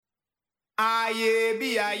Aïe,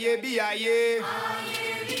 bi aïe, bi aïe.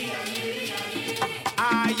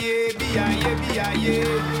 Aïe, bi aïe, bi aïe.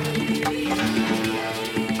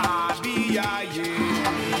 Abi aïe.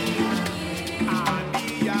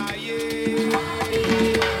 Abi aïe.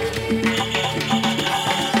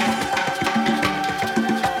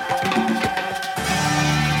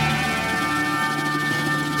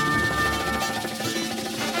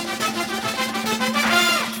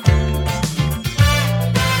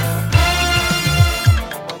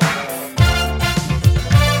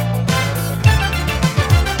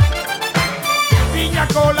 Piña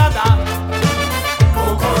colada,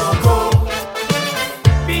 coco loco.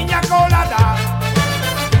 Piña colada,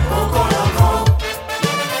 coco loco.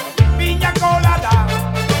 Piña colada,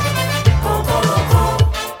 coco loco.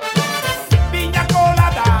 Piña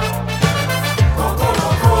colada, coco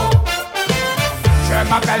loco. Je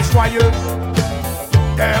m'appelle Joyeux,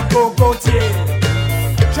 d'un cocotier.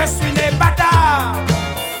 Je suis né bâtard,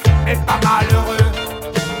 mais pas malheureux.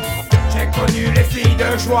 J'ai connu les filles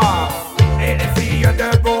de joie et les filles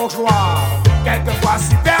de bourgeois, quelquefois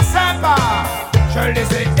super sympas. Je les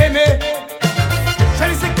ai aimées, je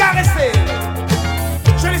les ai caressées,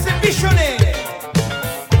 je les ai bichonnées.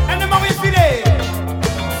 Elles ne m'ont rien filé.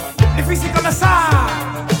 Les filles c'est comme ça.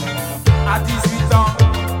 À 18 ans,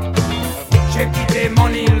 j'ai quitté mon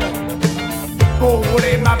île pour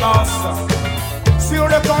rouler ma bosse. Sur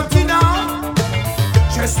le continent,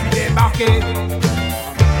 je suis débarqué.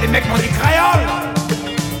 Les mecs m'ont dit créole.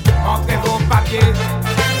 Montrez vos papiers,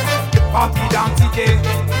 votre identité,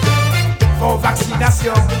 vos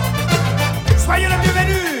vaccinations. Soyez le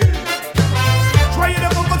bienvenu, joyeux le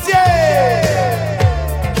cocotier.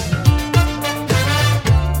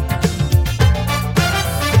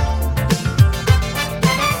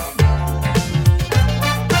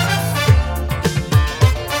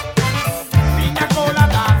 Piña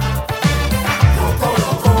colada, coco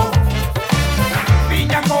loco.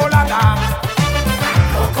 Piña colada,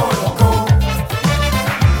 coco loco.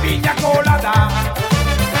 Piña colada,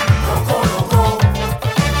 coco loco.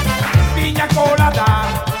 Piña colada,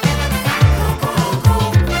 coco loco.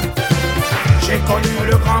 J'ai connu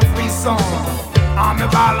le grand frisson en me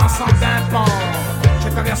balançant d'un pont. J'ai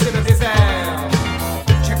traversé le désert,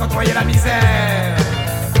 j'ai côtoyé la misère.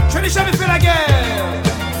 Je n'ai jamais fait la guerre,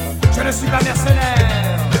 je ne suis pas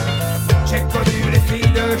mercenaire. J'ai connu les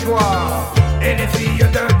filles de joie et les filles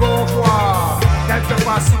de bourgeois,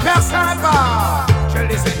 quelquefois super sympas. Je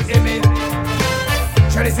les ai aimées,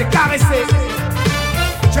 je les ai caressées,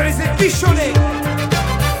 je les ai bichonnées.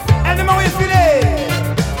 Elles ne m'ont rien filé.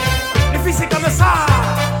 Les filles c'est comme ça.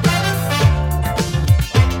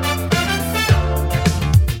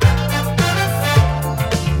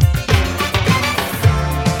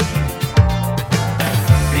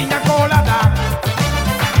 Piña colada,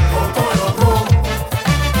 coco loco.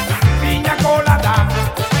 Piña colada,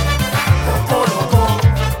 coco loco.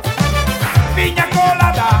 Piña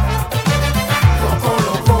colada, coco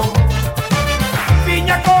loco.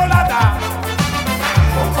 Piña colada,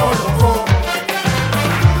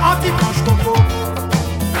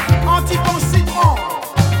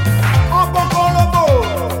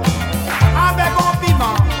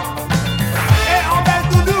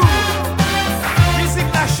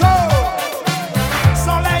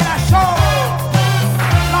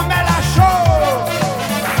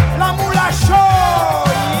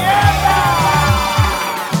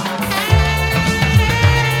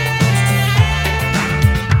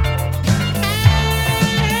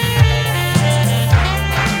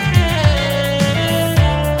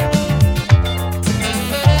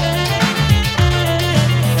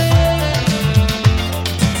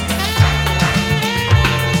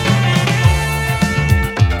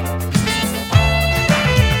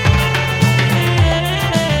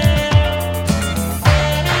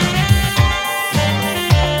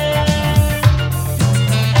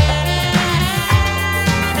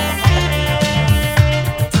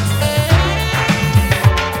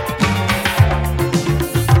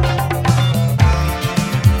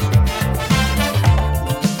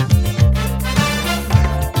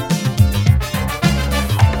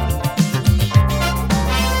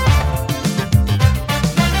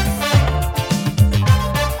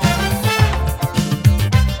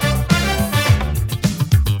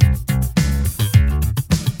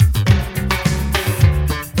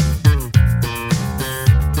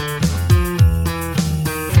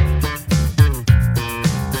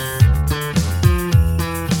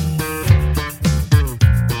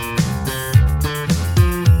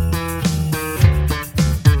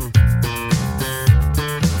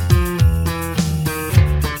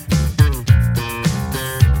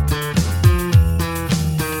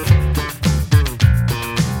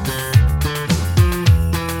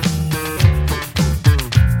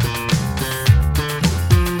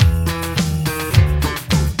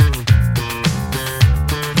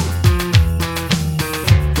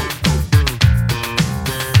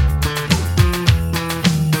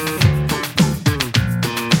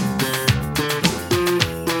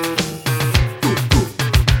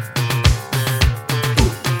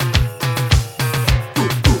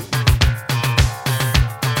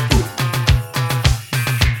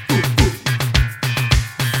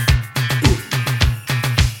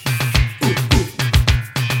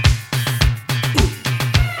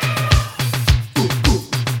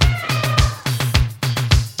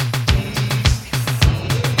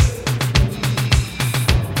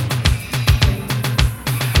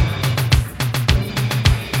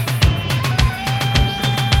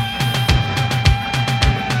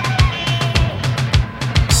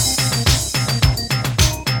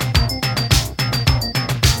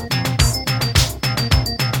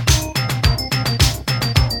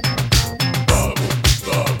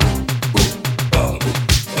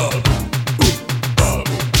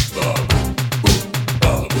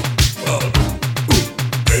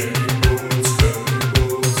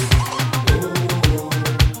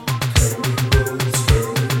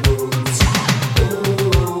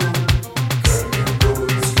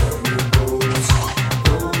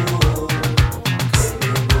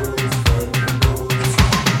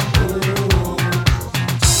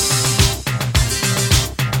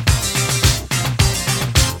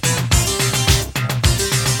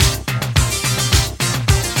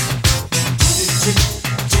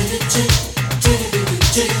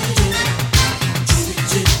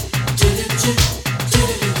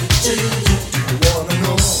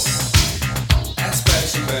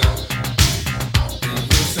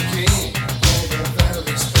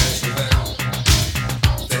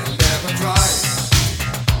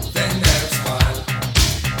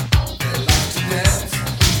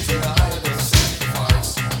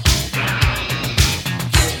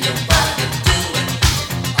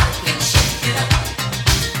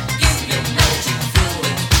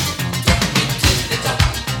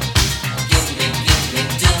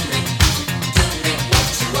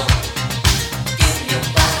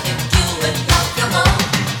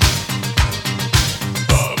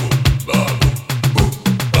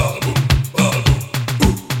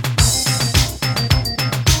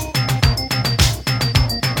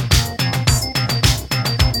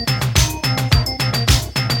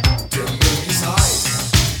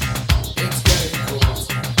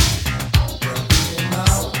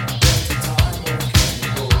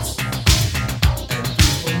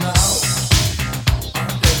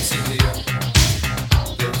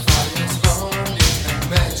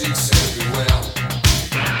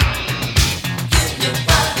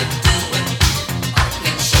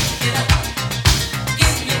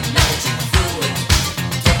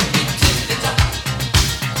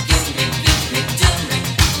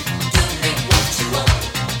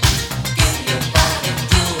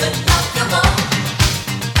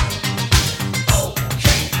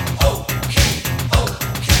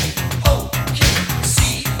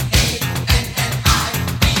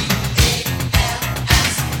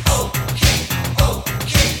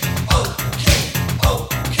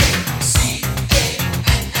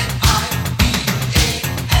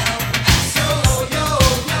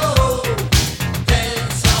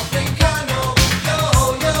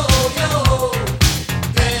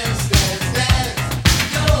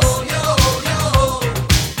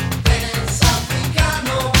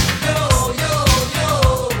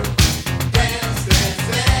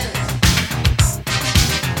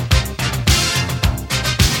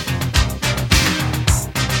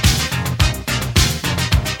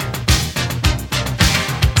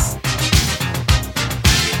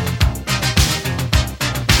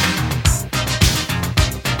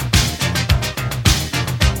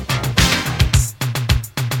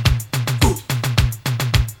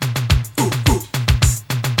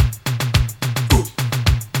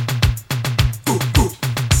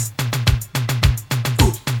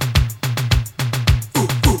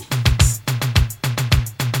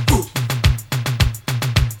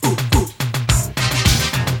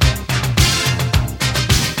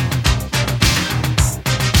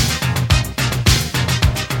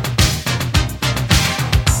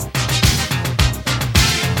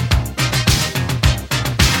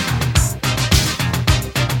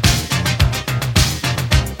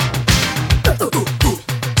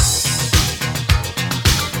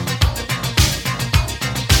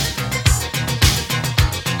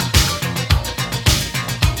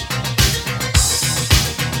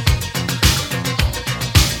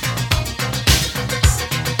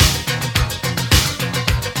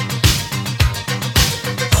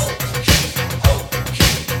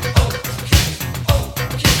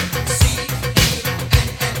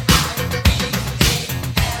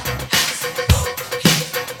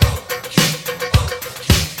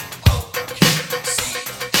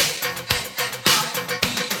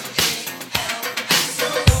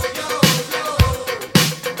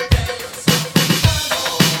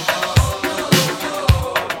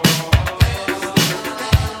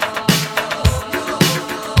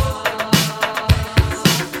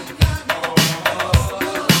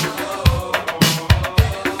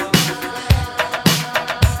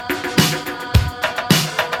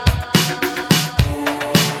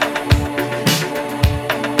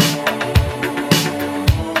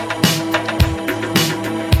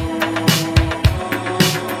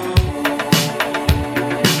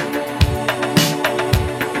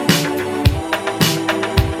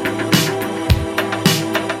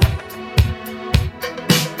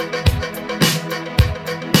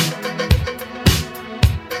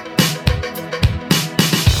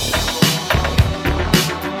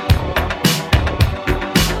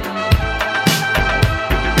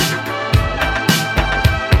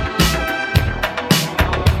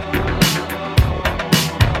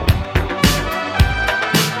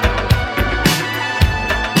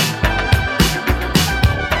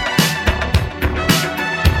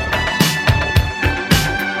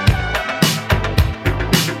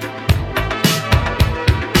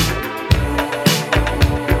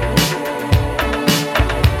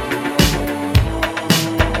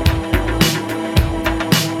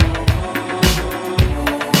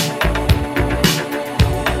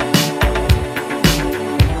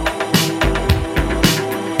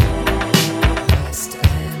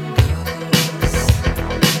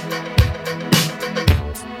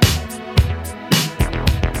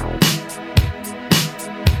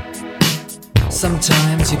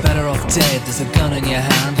 Sometimes you're better off dead. There's a gun in your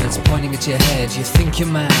hand that's pointing at your head. You think you're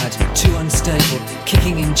mad, too unstable,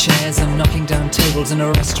 kicking in chairs and knocking down tables in a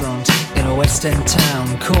restaurant in a West End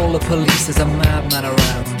town. Call the police, there's a madman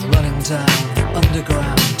around, running down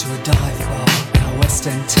underground to a dive bar in a West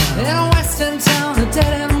End town. In a West End town, a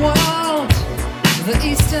dead end world, the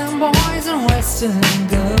Eastern boys and Western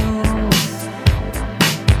girls.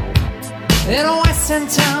 In a West End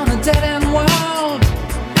town, a dead end world,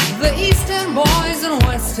 the Eastern boys and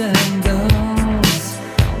Western girls.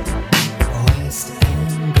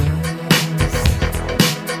 Western girls.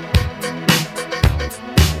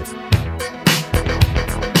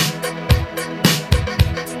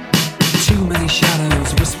 Too many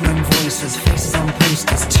shadows, whispering voices, faces on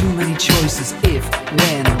posters, too many choices. If,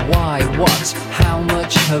 when, why, what, how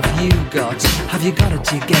much have you got? Have you got it,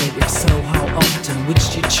 do you get it? If so, how often?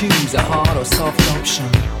 Which do you choose, a hard or soft option?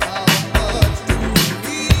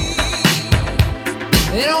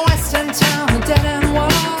 In a Western town, a dead-end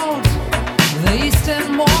world, the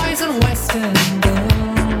Eastern boys and Western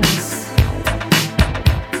girls.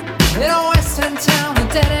 In a Western town, a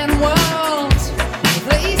dead-end world,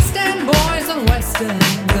 the Eastern boys and Western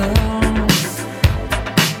girls.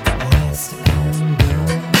 Western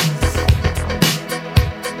girls.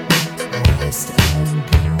 Western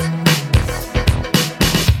girls.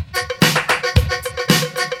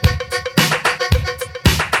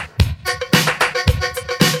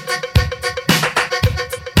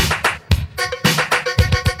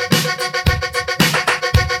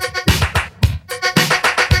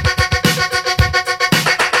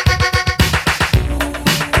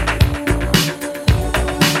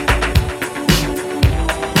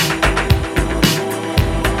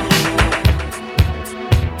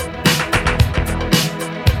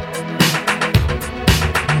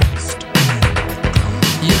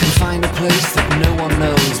 Place that no one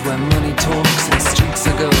knows, where money talks and streets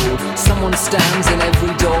are gold. Someone stands in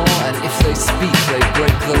every door, and if they speak, they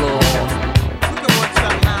break the law.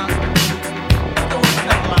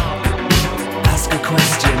 Ask a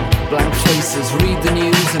question, blank faces, read the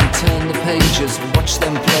news and turn the pages. Watch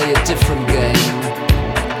them play a different game,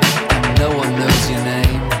 and no one knows your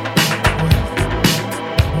name.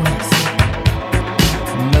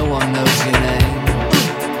 No one knows your name.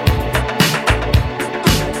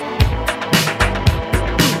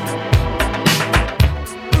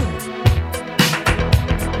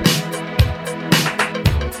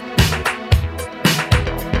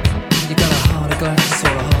 Glass or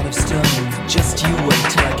a heart of stone. Just you wait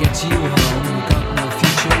till I get you home. We've got no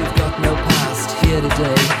future, we've got no past. Here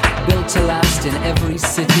today, built to last in every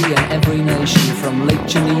city and every nation, from Lake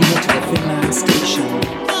Geneva to the Finland station.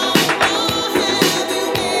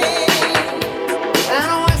 And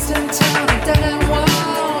a Western town, a dead-end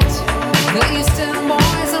world, the Eastern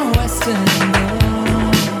boys and Western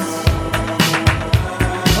girls.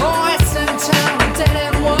 A Western town, a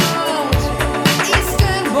dead-end world,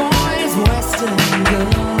 Eastern boys, Western girls.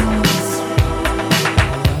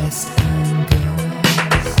 Western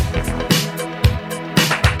girls.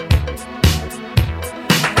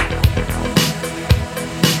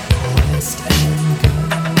 Western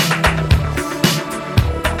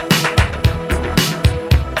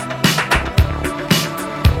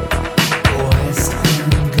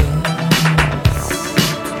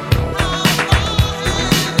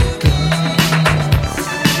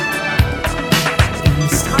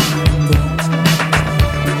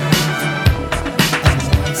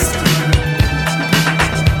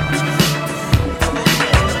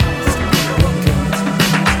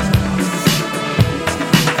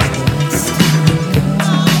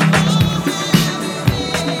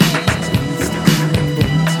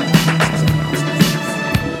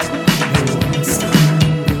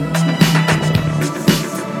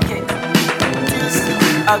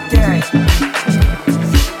Okay.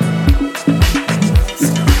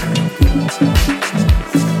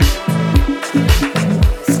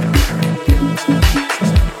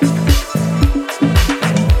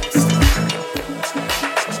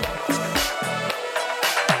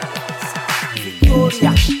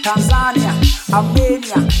 Victoria, Tanzania,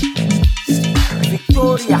 Armenia.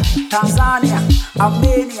 Victoria, Tanzania,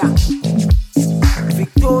 Armenia.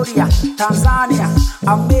 Victoria, Tanzania,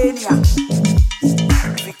 Armenia.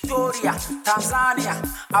 Victoria, Tanzania,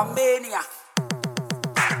 Armenia.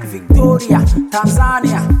 Victoria,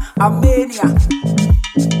 Tanzania, Armenia.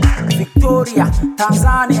 Victoria,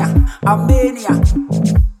 Tanzania, Armenia.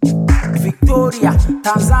 Victoria,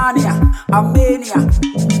 Tanzania, Armenia.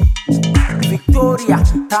 Victoria,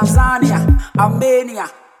 Tanzania, Armenia.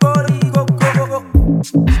 Go, go, go, go.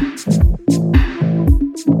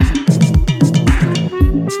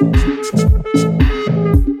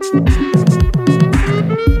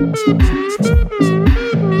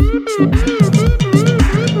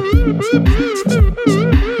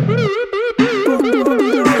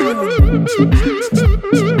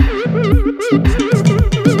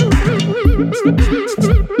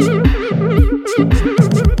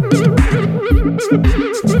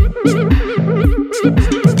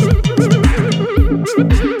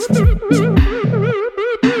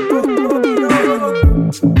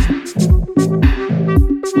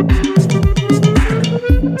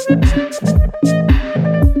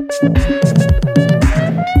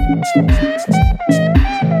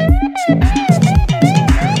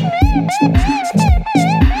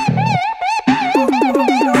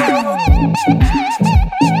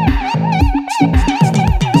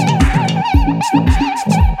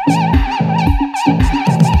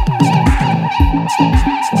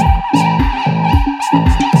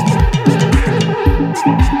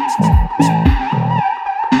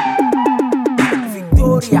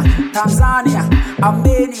 Tanzania,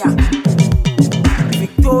 Armenia,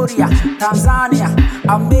 Victoria, Tanzania,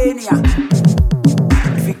 Armenia,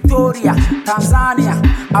 Victoria, Tanzania,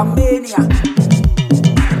 Armenia,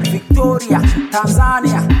 Victoria,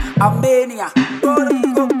 Tanzania, Armenia,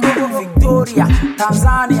 Victoria,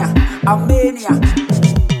 Tanzania, Armenia,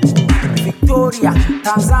 Victoria,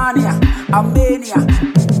 Tanzania, Armenia,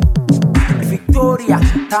 Victoria,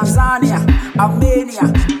 Tanzania,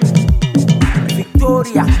 Armenia,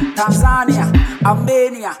 Victoria, Tanzania,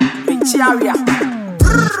 Armenia, Nigeria.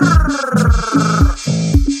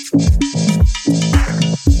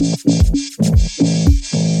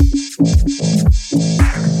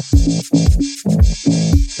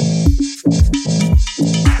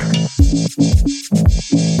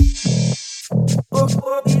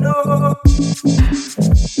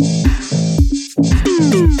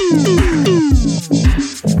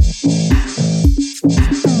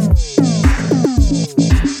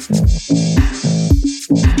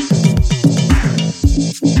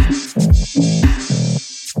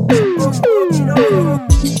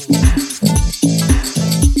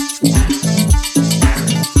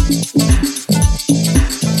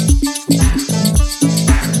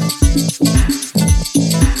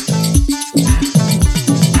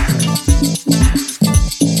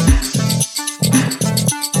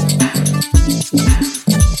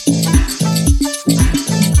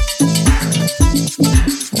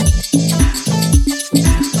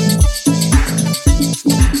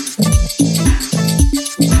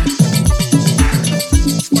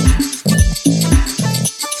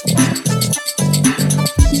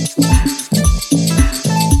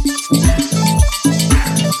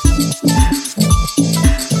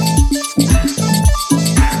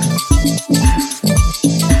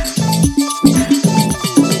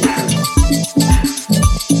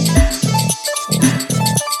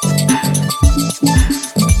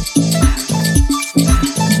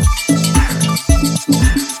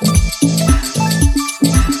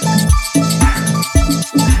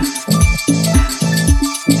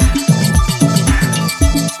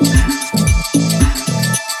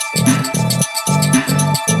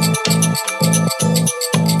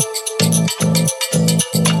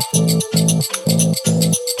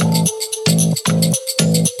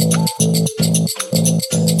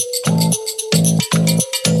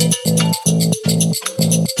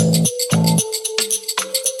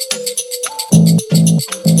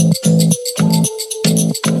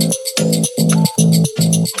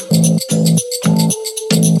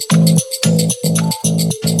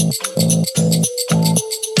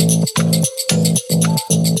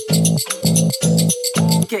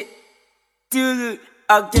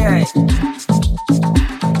 Okay.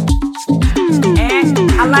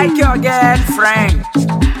 And I like you again, Frank.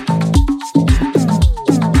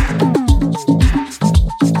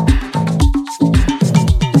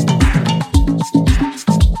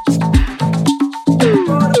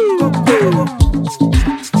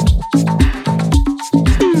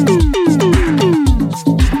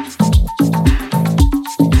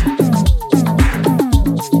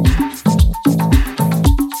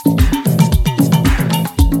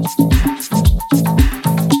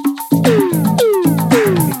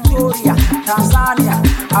 Tanzania,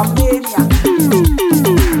 Armenia,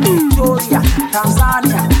 Victoria,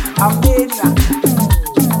 Tanzania, Armenia,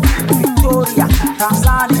 Victoria,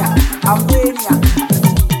 Tanzania, Armenia,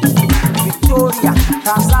 Victoria,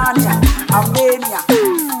 Tanzania, Armenia,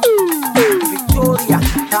 Victoria,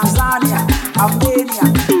 Tanzania, Armenia,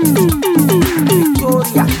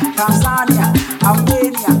 Victoria, Tanzania,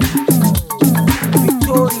 Armenia,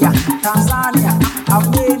 Victoria, Tanzania,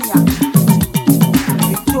 Armenia,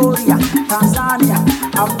 Victoria, Tanzania,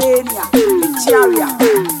 Armenia, Nigeria.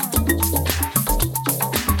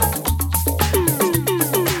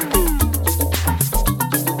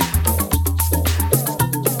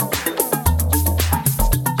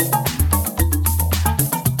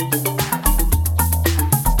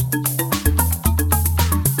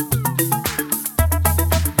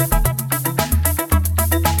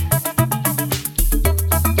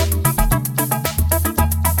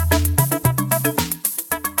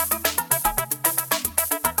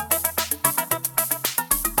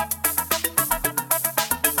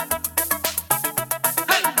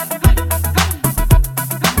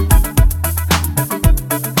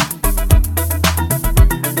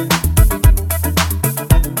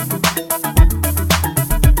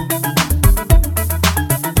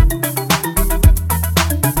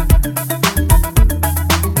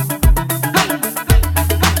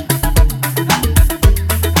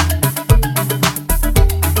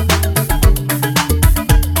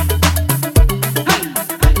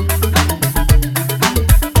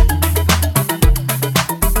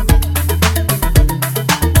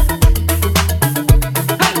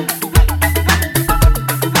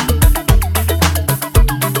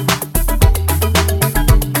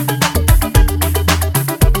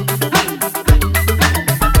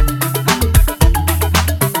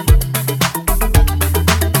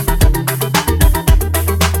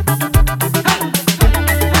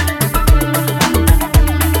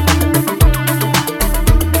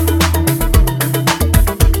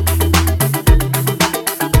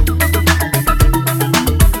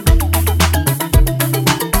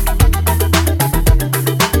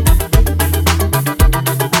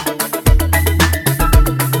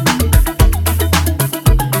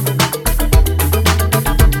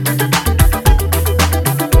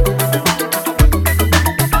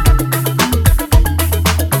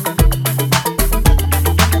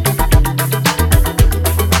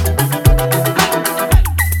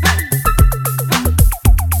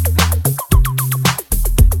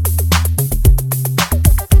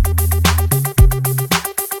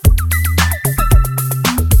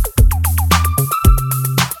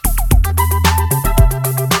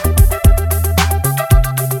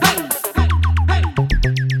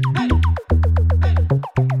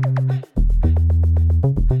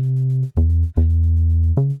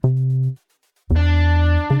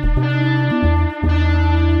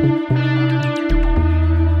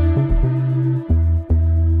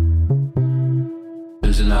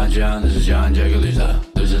 John, this is John, Jack, Lisa.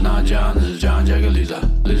 This is not John, this is John, Jack,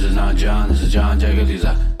 Lisa. This is not John, this is John, Jack,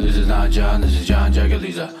 Lisa. This is not John, this is John, Jack,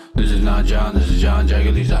 Lisa. This is not John, this is John,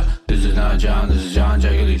 Jack, Lisa. This is not John, this is John,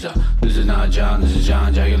 Jack, Lisa. This is not John, this is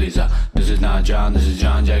John, Jack, Lisa. This is not John, this is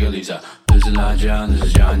John, Jack, Lisa. This is not John, this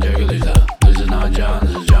is John, Jack, Lisa. This is not John,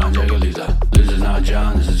 this is John, Jack, Lisa. This is not John,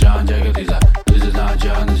 this is John, Jack, Lisa. This is not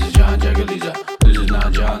John, this is John, Jack, Lisa. This is not John, this is John, Jack, Lisa. This is not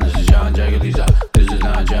John, this is John, Jack, Lisa. This is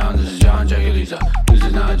not John, this is John, Jack, Lisa. This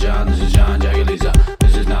is not John, this is John, Jack, Lisa.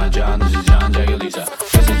 This is John, this is John, Jack, Lisa.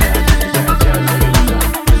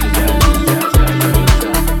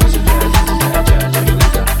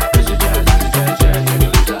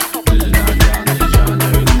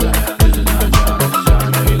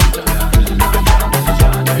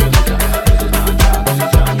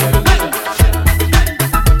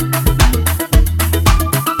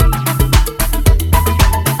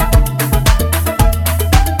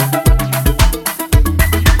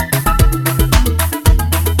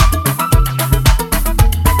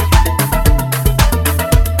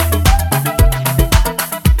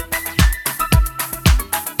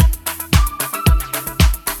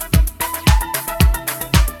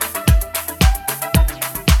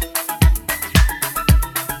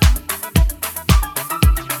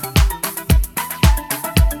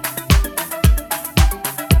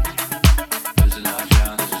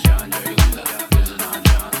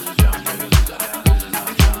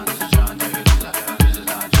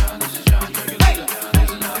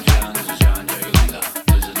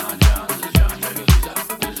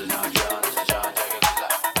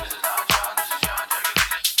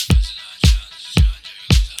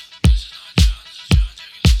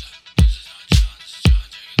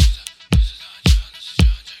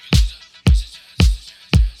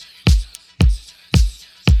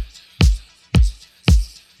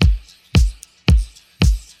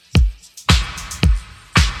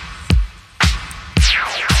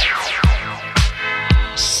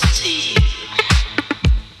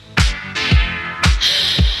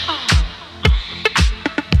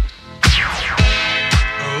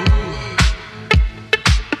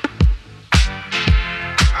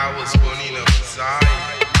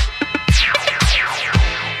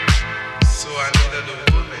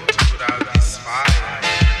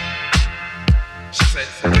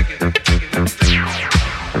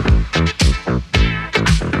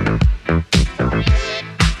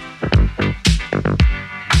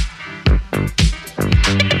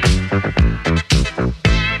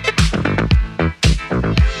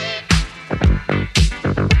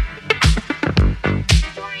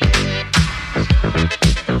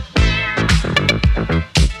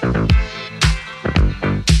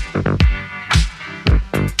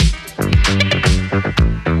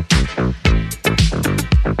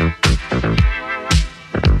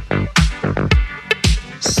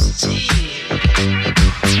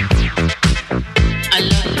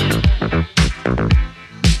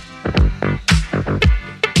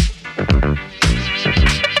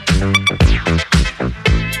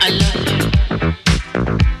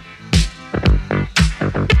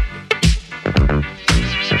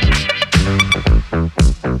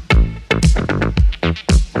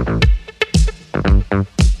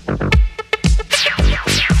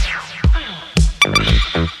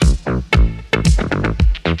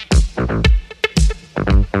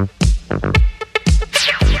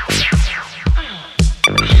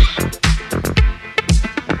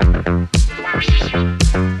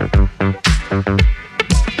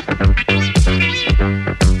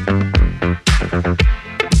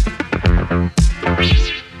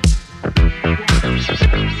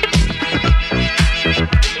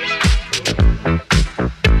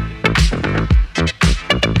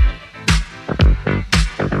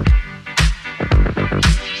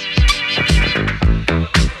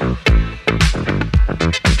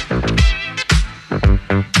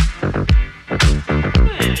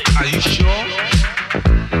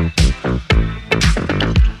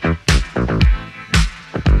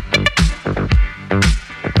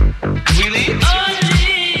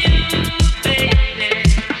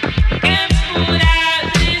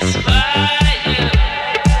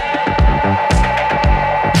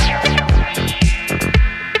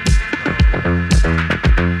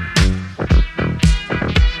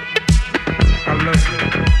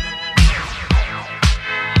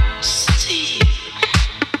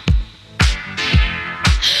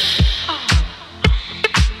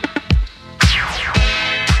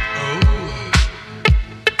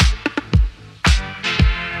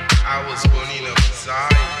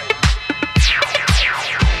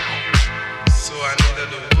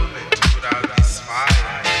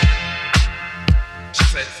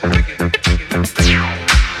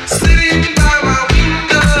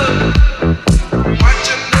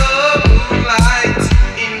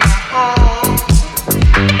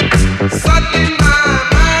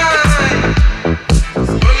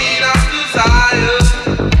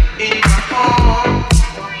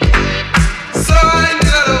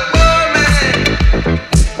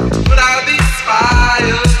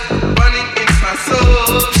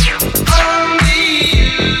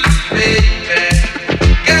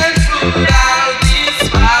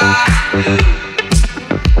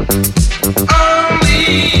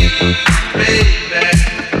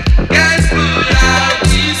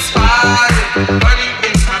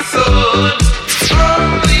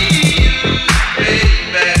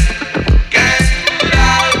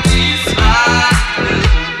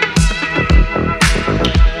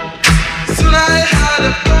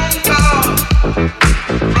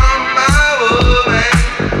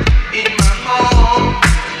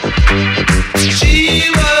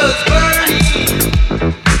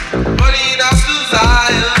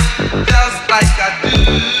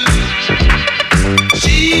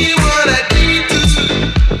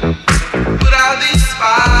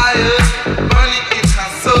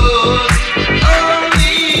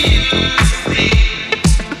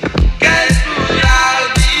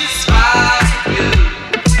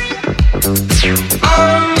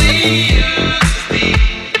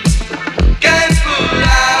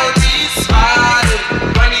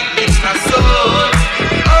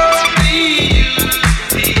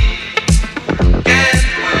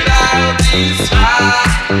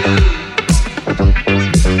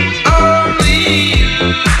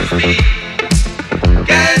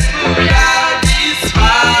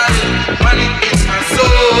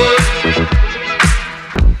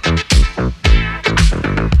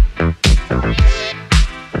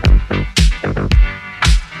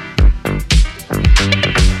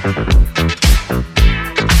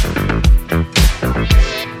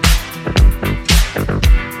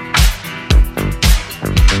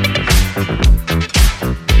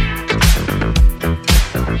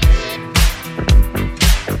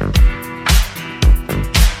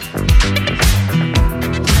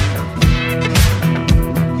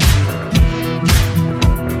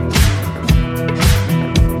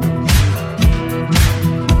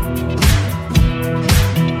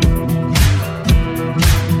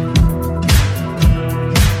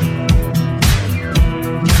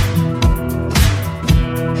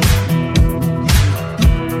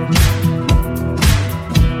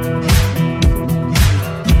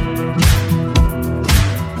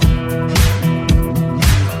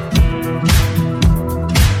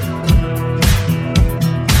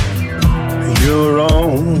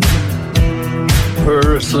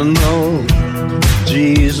 personal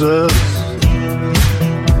Jesus.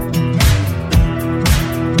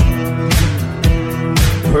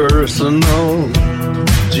 Personal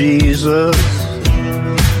Jesus.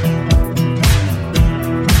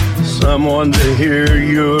 Someone to hear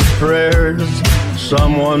your prayers,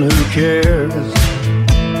 someone who cares.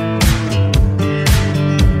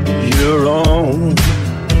 Your own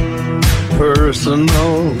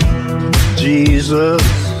personal Jesus.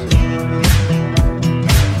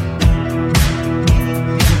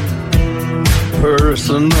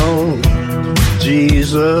 Personal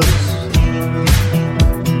Jesus.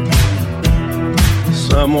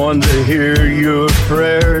 Someone to hear your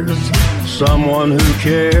prayers, someone who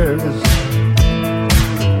cares.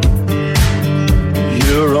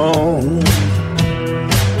 Your own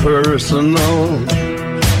personal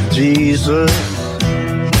Jesus.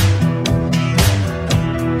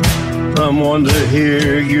 Someone to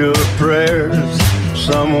hear your prayers,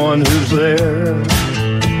 someone who's there.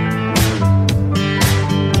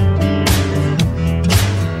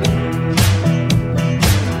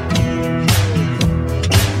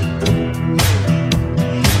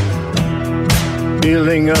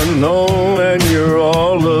 Feeling unknown and you're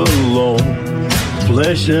all alone,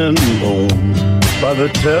 flesh and bone by the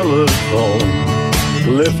telephone.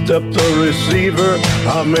 Lift up the receiver,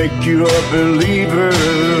 I'll make you a believer.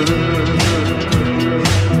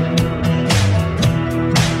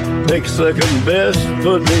 Take second best,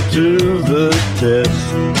 put me to the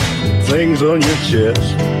test. Things on your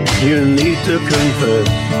chest, you need to confess.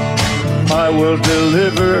 I will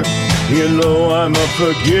deliver, you know I'm a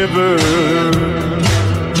forgiver.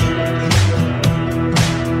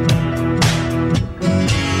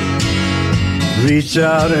 Reach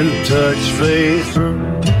out and touch faith.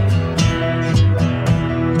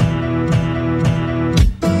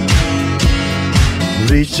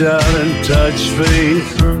 Reach out and touch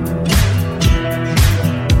faith.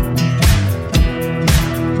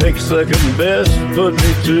 Take second best, put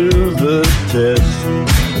me to the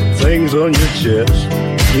test. Things on your chest,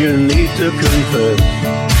 you need to confess.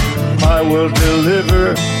 I will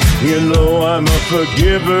deliver, you know I'm a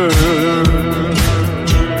forgiver.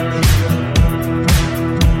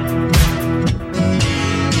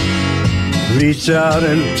 Reach out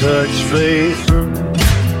and touch faith.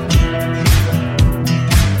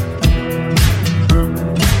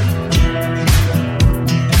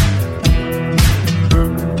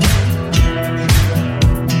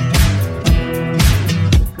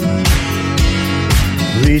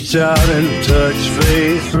 Reach out and touch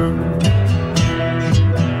faith.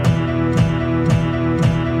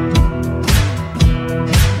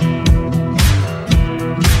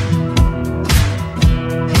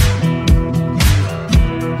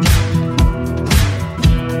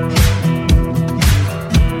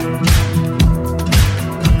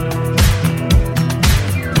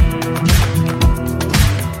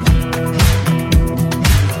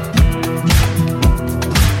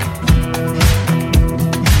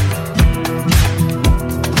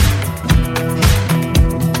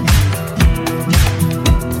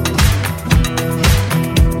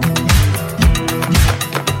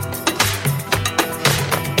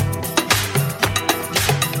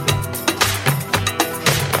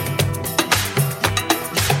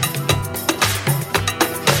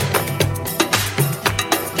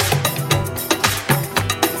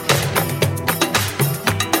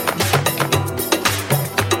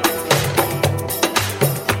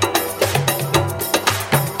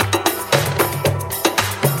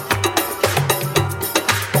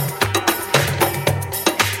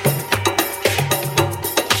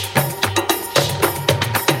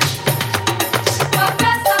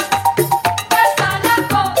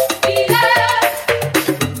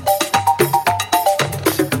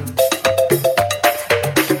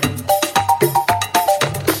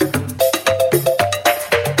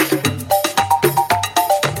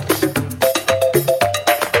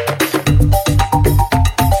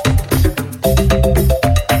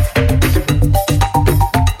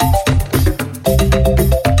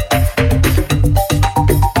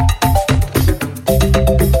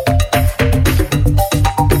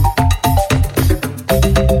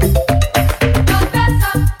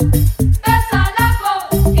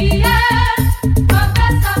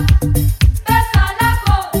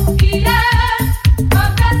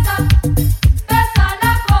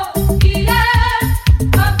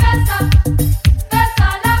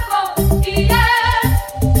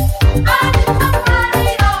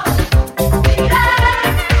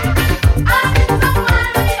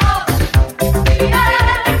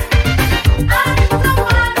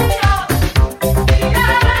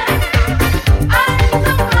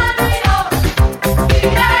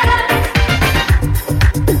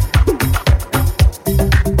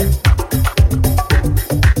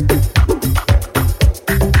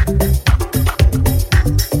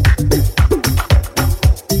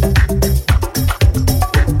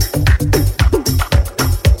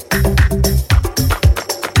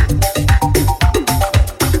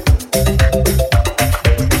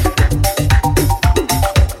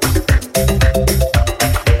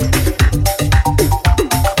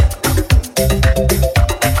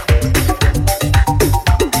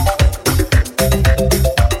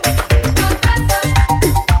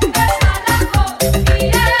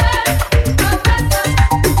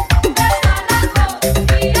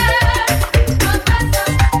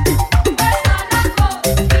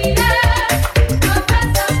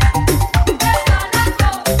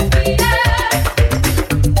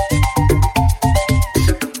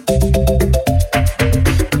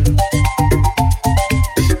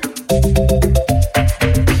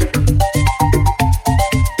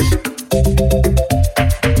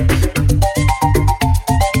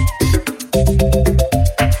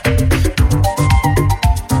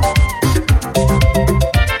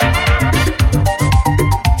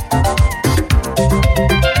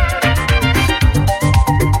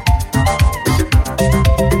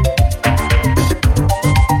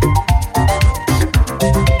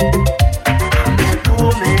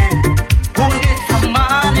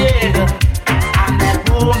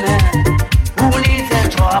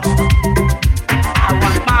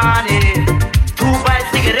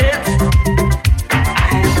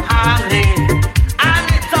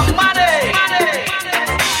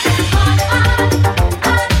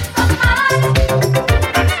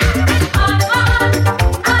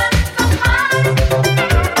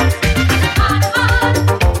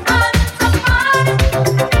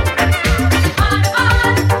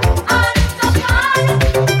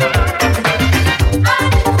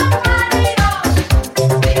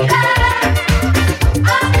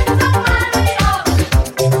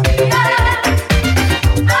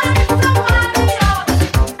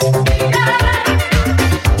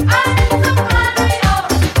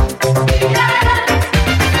 Hey!